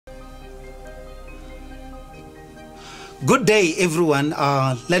Good day, everyone.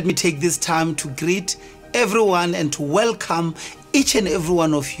 Let me take this time to greet everyone and to welcome each and every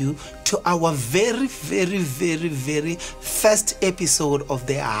one of you to our very first episode of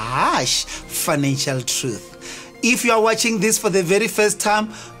the Harsh Financial Truth. If you are watching this for the very first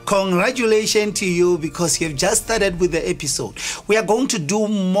time, congratulations to you because you've just started with the episode. We are going to do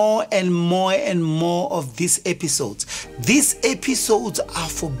more and more of these episodes. These episodes are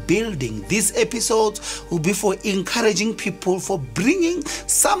for building. These episodes will be for encouraging people, for bringing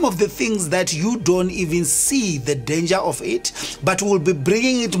some of the things that you don't even see the danger of it, but we'll be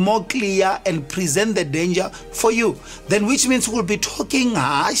bringing it more clear and present the danger for you. Then which means we'll be talking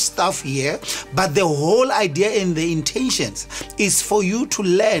harsh stuff here, but the whole idea and the intentions is for you to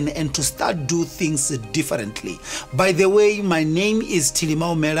learn and to start do things differently. By the way, my name is Thili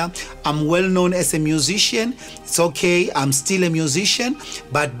Maumela. I'm well known as a musician. It's okay, I'm still a musician,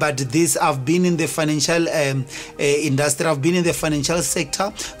 but this, I've been in the financial industry, I've been in the financial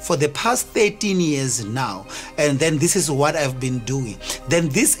sector for the past 13 years now, and then this is what I've been doing. Then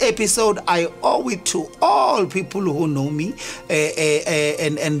this episode, I owe it to all people who know me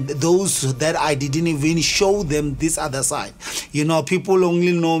and those that I didn't even show them this other side. You know, people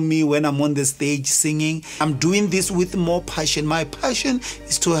only know me when I'm on the stage singing. I'm doing this with more passion. My passion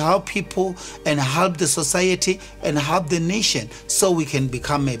is to help people and help the society and help the nation so we can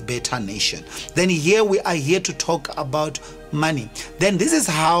become a better nation. Then here we are here to talk about money. Then this is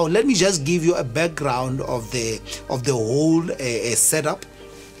how, let me just give you a background of the whole setup.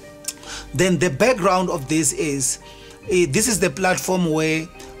 Then the background of this is the platform where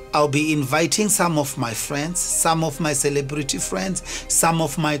I'll be inviting some of my friends, some of my celebrity friends, some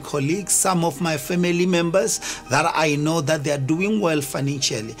of my colleagues, some of my family members that I know that they are doing well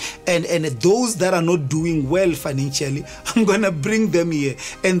financially. And those that are not doing well financially, I'm going to bring them here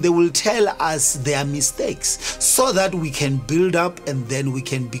and they will tell us their mistakes so that we can build up and then we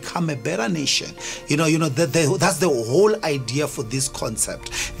can become a better nation. You know that's the whole idea for this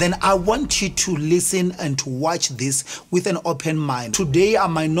concept. Then I want you to listen and to watch this with an open mind. Today I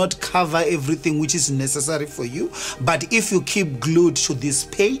might not cover everything which is necessary for you, but if you keep glued to this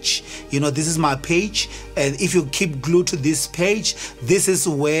page, this is my page, and if you keep glued to this page, this is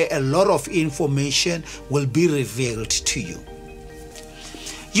where a lot of information will be revealed to you.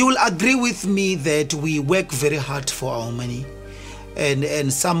 You will agree with me that we work very hard for our money.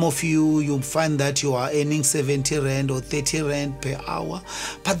 And some of you find that you are earning 70 rand or 30 rand per hour.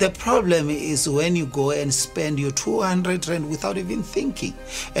 But the problem is when you go and spend your 200 rand without even thinking,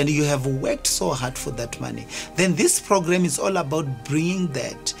 and you have worked so hard for that money. Then this program is all about bringing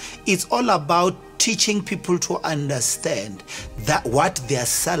that. It's all about teaching people to understand that what their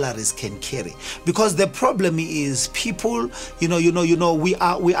salaries can carry, because the problem is people, we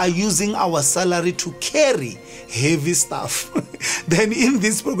are using our salary to carry heavy stuff. Then in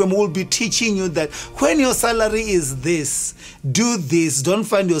this program we'll be teaching you that when your salary is this, do this, don't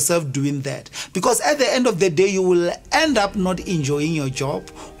find yourself doing that, because at the end of the day you will end up not enjoying your job.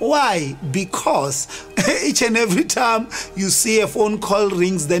 Why? Because each and every time you see a phone call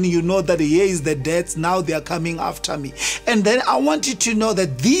rings, then you know that here is the debts, now they are coming after me. And then I want you to know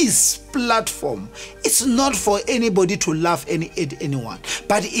that this platform, it's not for anybody to laugh at anyone,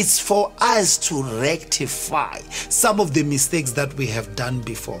 but it's for us to rectify some of the mistakes that we have done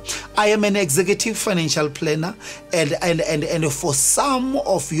before. I am an executive financial planner, and for some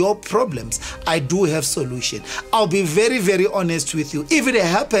of your problems I do have solution. I'll be very honest with you. If it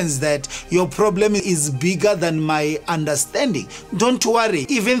happens that your problem is bigger than my understanding, don't worry.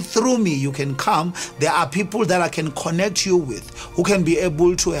 Even through me you can come. There are people that I can connect you with who can be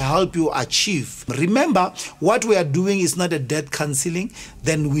able to help you achieve. Remember, what we are doing is not a debt counseling.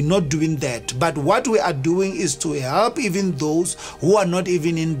 Then we're not doing that. But what we are doing is to help even those who are not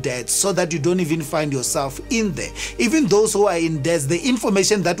even in debt, so that you don't even find yourself in there. Even those who are in debt, the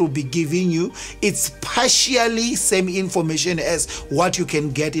information that will be giving you, it's partially same information as what you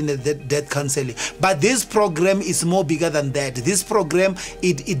can get in the debt counseling. But this program is more bigger than that. This program,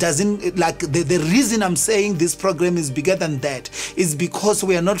 it doesn't, like, the reason I'm saying this program is bigger than that is because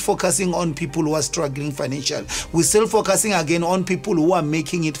we are not focusing on people who are struggling financially. We're still focusing again on people who are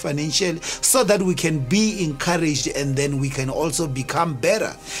making it financially, so that we can be encouraged and then we can also become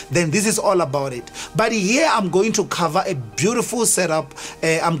better. Then this is all about it. But here I'm going to cover a beautiful setup.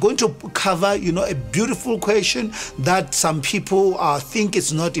 I'm going to cover a beautiful question that some people think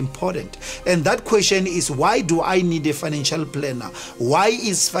is not important, and that question is, why do I need a financial planner? Why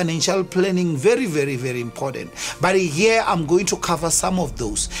is financial planning something very, very, very important. But here I'm going to cover some of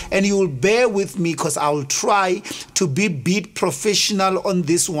those. And you will bear with me because I will try to be a bit professional on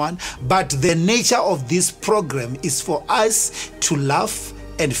this one. But the nature of this program is for us to laugh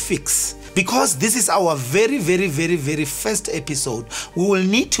and fix. Because this is our very, very, very, very first episode, we will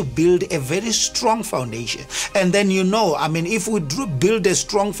need to build a very strong foundation. And then, if we build a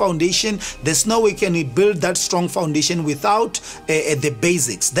strong foundation, there's no way can we build that strong foundation without the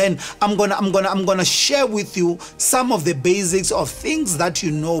basics. Then I'm gonna share with you some of the basics of things that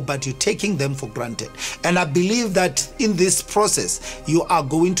you know, but you're taking them for granted. And I believe that in this process, you are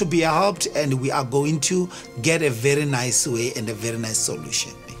going to be helped, and we are going to get a very nice way and a very nice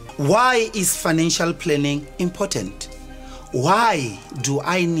solution. Why is financial planning important? Why do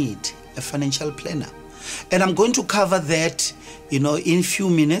I need a financial planner? And I'm going to cover that, in a few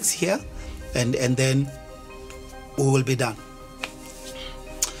minutes here, and then we will be done.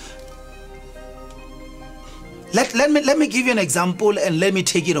 Let me give you an example, and let me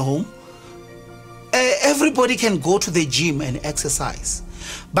take it home. Everybody can go to the gym and exercise.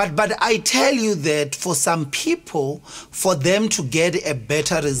 But I tell you that for some people, for them to get a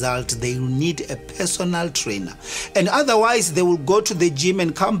better result, they will need a personal trainer. And otherwise, they will go to the gym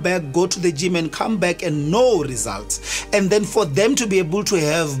and come back, go to the gym and come back, and no results. And then for them to be able to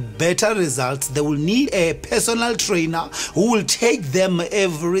have better results, they will need a personal trainer who will take them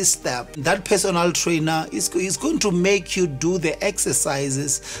every step. That personal trainer is going to make you do the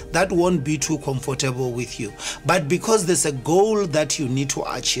exercises that won't be too comfortable with you. But because there's a goal that you need to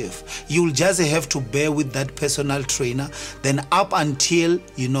achieve, you'll just have to bear with that personal trainer, then up until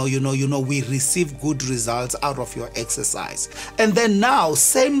we receive good results out of your exercise. And then now,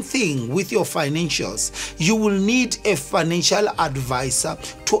 same thing with your financials. You will need a financial advisor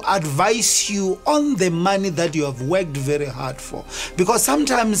to advise you on the money that you have worked very hard for, because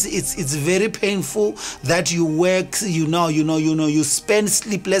sometimes it's very painful that you work, you spend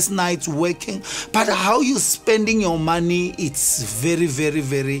sleepless nights working, but how you spending your money, it's very, very,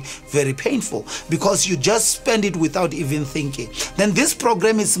 very, very painful, because you just spend it without even thinking. Then this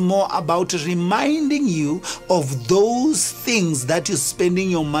program is more about reminding you of those things that you're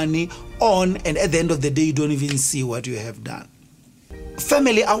spending your money on, and at the end of the day, you don't even see what you have done.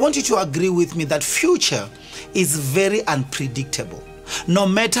 Family, I want you to agree with me that future is very unpredictable. No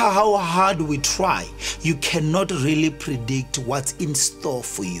matter how hard we try, you cannot really predict what's in store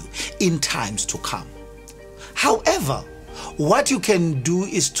for you in times to come. However, what you can do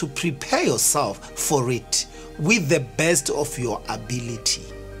is to prepare yourself for it with the best of your ability.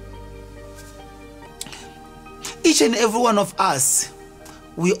 Each and every one of us,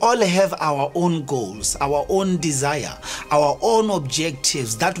 we all have our own goals, our own desire, our own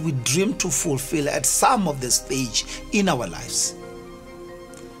objectives that we dream to fulfill at some of the stage in our lives.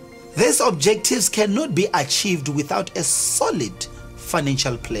 These objectives cannot be achieved without a solid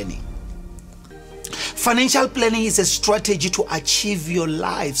financial planning. Financial planning is a strategy to achieve your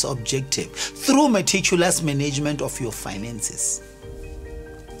life's objective through meticulous management of your finances.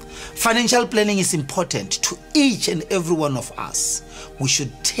 Financial planning is important to each and every one of us. We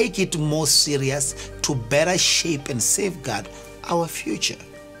should take it more serious to better shape and safeguard our future.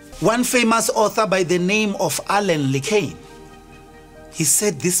 One famous author by the name of Alan Lecane, he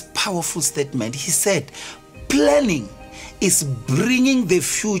said this powerful statement. He said, planning is bringing the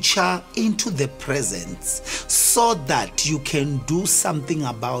future into the present so that you can do something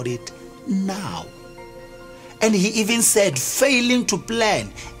about it now. And he even said, failing to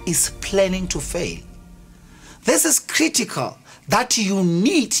plan is planning to fail. This is critical, that you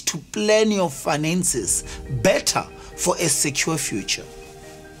need to plan your finances better for a secure future.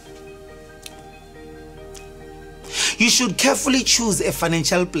 You should carefully choose a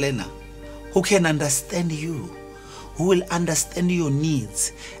financial planner who can understand you, who will understand your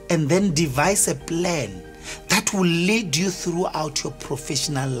needs, and then devise a plan that will lead you throughout your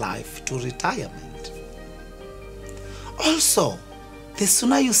professional life to retirement. Also, the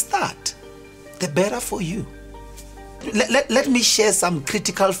sooner you start, the better for you. Let me share some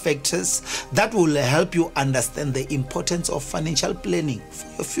critical factors that will help you understand the importance of financial planning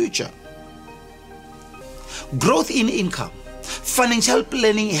for your future. Growth in income. Financial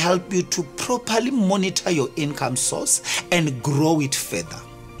planning helps you to properly monitor your income source and grow it further.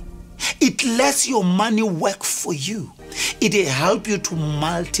 It lets your money work for you. It helps you to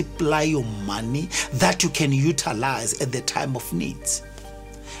multiply your money that you can utilize at the time of needs,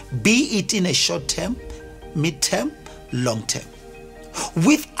 be it in a short term, mid-term, long term.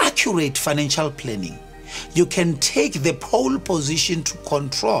 With accurate financial planning, you can take the pole position to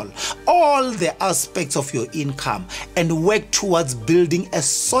control all the aspects of your income and work towards building a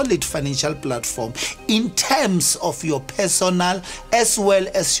solid financial platform in terms of your personal as well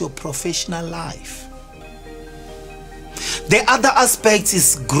as your professional life. The other aspect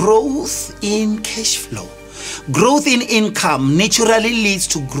is growth in cash flow. Growth in income naturally leads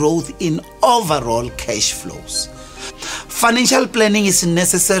to growth in overall cash flows. Financial planning is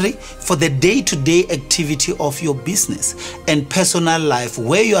necessary for the day-to-day activity of your business and personal life,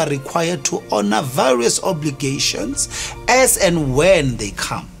 where you are required to honor various obligations as and when they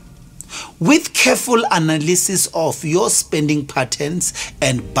come. With careful analysis of your spending patterns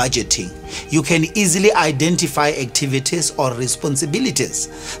and budgeting, you can easily identify activities or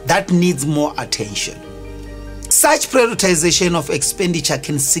responsibilities that needs more attention. Such prioritization of expenditure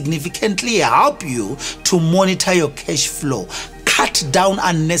can significantly help you to monitor your cash flow, cut down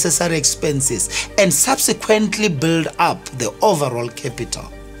unnecessary expenses, and subsequently build up the overall capital.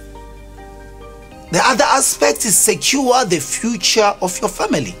 The other aspect is secure the future of your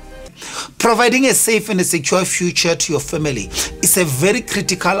family. Providing a safe and a secure future to your family is a very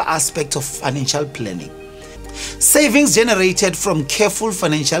critical aspect of financial planning. Savings generated from careful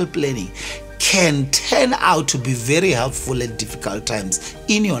financial planning can turn out to be very helpful at difficult times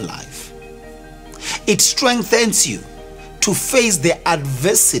in your life. It strengthens you to face the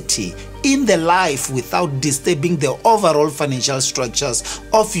adversity in the life without disturbing the overall financial structures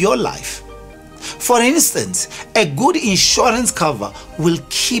of your life. For instance, a good insurance cover will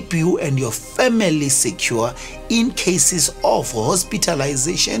keep you and your family secure in cases of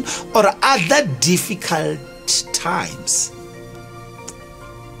hospitalization or other difficult times.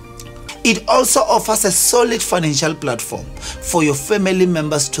 It also offers a solid financial platform for your family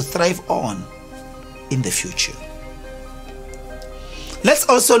members to thrive on in the future. Let's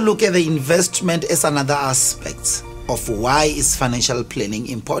also look at the investment as another aspect of why is financial planning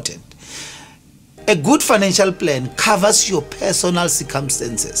important. A good financial plan covers your personal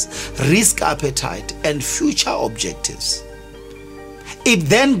circumstances, risk appetite, and future objectives. It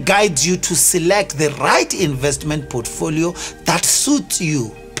then guides you to select the right investment portfolio that suits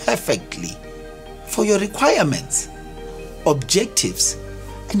you perfectly for your requirements, objectives,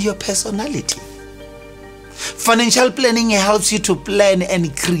 and your personality. Financial planning helps you to plan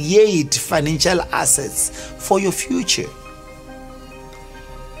and create financial assets for your future.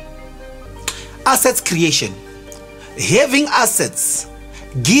 Assets creation. Having assets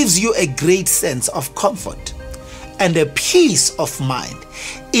gives you a great sense of comfort and a peace of mind.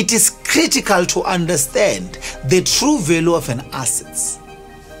 It is critical to understand the true value of an asset.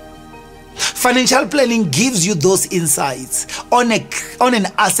 Financial planning gives you those insights on an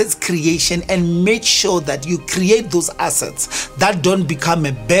assets creation and make sure that you create those assets that don't become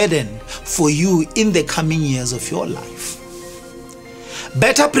a burden for you in the coming years of your life.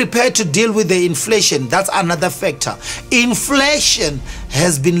 Better prepared to deal with the inflation, that's another factor. Inflation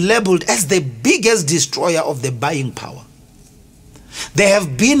has been labeled as the biggest destroyer of the buying power. There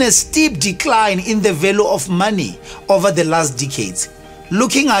have been a steep decline in the value of money over the last decades.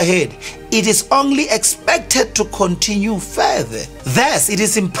 Looking ahead, it is only expected to continue further. Thus, it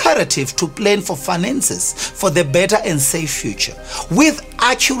is imperative to plan for finances for the better and safe future. With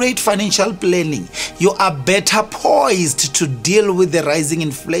accurate financial planning, you are better poised to deal with the rising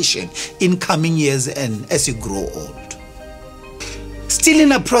inflation in coming years and as you grow old. Still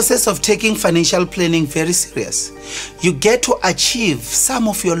in a process of taking financial planning very serious, you get to achieve some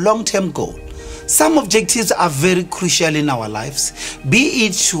of your long-term goals. Some objectives are very crucial in our lives, be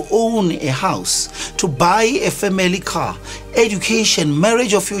it to own a house, to buy a family car, education,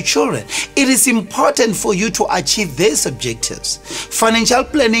 marriage of your children. It is important for you to achieve these objectives. Financial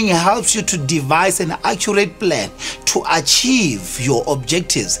planning helps you to devise an accurate plan to achieve your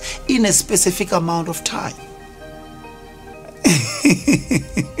objectives in a specific amount of time.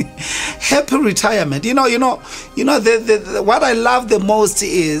 Happy retirement. What I love the most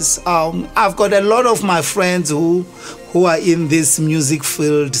is I've got a lot of my friends who are in this music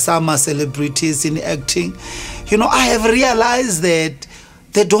field. Some are celebrities in acting. I have realized that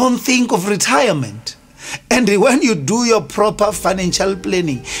they don't think of retirement. And when you do your proper financial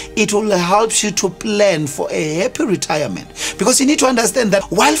planning, it will help you to plan for a happy retirement. Because you need to understand that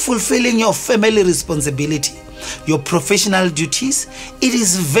while fulfilling your family responsibility, your professional duties, it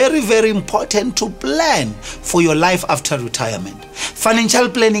is very, very important to plan for your life after retirement. Financial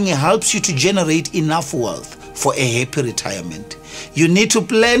planning helps you to generate enough wealth for a happy retirement. You need to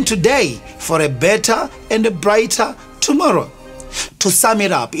plan today for a better and a brighter tomorrow. To sum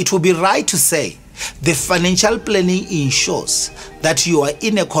it up, it will be right to say The financial planning ensures that you are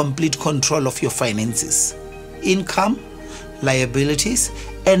in a complete control of your finances, income, liabilities,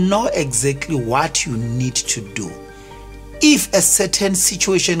 and know exactly what you need to do if a certain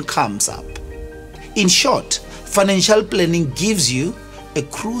situation comes up. In short, financial planning gives you a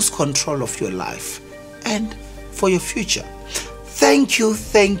cruise control of your life and for your future. Thank you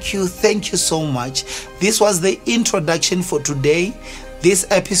so much. This was the introduction for today. This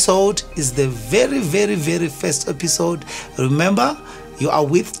episode is the very first episode. Remember, you are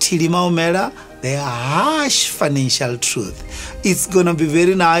with Thili Maumela, the harsh financial truth. It's gonna be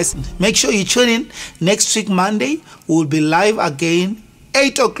very nice. Make sure you tune in next week Monday. We'll be live again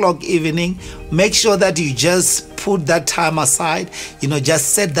 8 o'clock evening. Make sure that you just put that time aside, just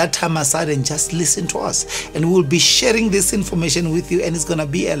set that time aside and just listen to us, and we'll be sharing this information with you, and it's gonna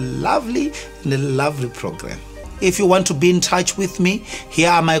be a lovely program. If you want to be in touch with me, here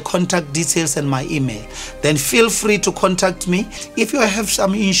are my contact details and my email. Then feel free to contact me. If you have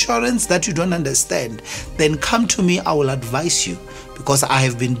some insurance that you don't understand, then come to me. I will advise you, because I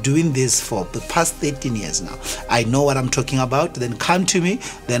have been doing this for the past 13 years now. I know what I'm talking about. Then come to me,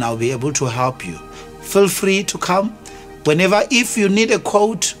 then I'll be able to help you. Feel free to come whenever. If you need a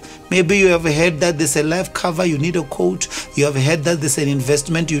quote, maybe you have heard that there's a life cover, you need a quote. You have heard that there's an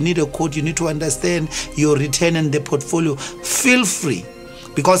investment, you need a quote. You need to understand your return and the portfolio. Feel free,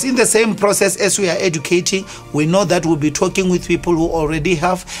 because in the same process as we are educating, we know that we'll be talking with people who already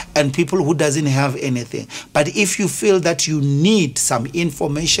have and people who doesn't have anything. But if you feel that you need some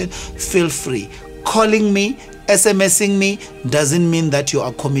information, feel free. Calling me, SMSing me doesn't mean that you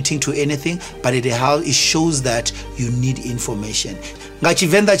are committing to anything, but it shows that you need information.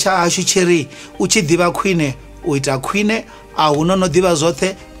 Ngachivenda cha hashu cheri uchi diva kwine uita kwine aunono diva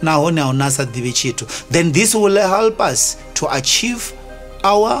zote na hone aunasa divi chitu. Then this will help us to achieve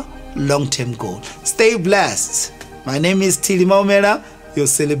our long-term goal. Stay blessed. My name is Thili Maumela, your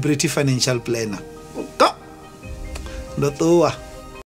celebrity financial planner. Go. Ndotoa.